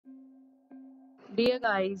Dear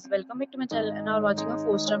guys, welcome back to my channel and are watching a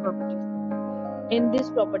 4-star property. In this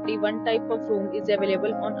property, one type of room is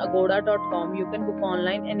available on agoda.com. You can book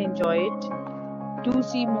online and enjoy it. To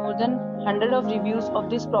see more than 100 of reviews of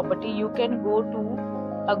this property, you can go to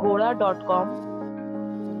agoda.com.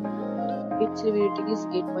 Its review rating is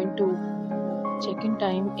 8.2. Check-in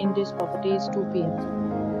time in this property is 2 p.m.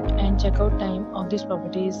 and check-out time of this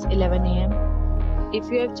property is 11 a.m. If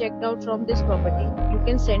you have checked out from this property, you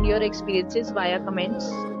can send your experiences via comments.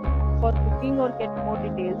 For booking or get more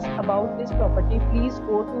details about this property, please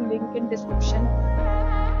go to link in description.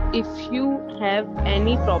 If you have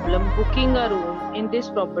any problem booking a room in this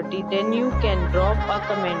property, then you can drop a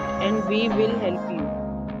comment and we will help you.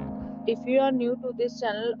 If you are new to this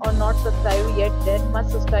channel or not subscribed yet, then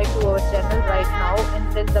must subscribe to our channel right now and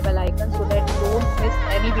press the bell icon so that you don't miss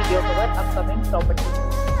any video of our upcoming property.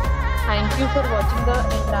 Thank you for watching the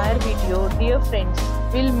entire video. Dear friends,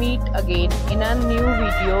 we'll meet again in a new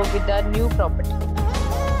video with a new property.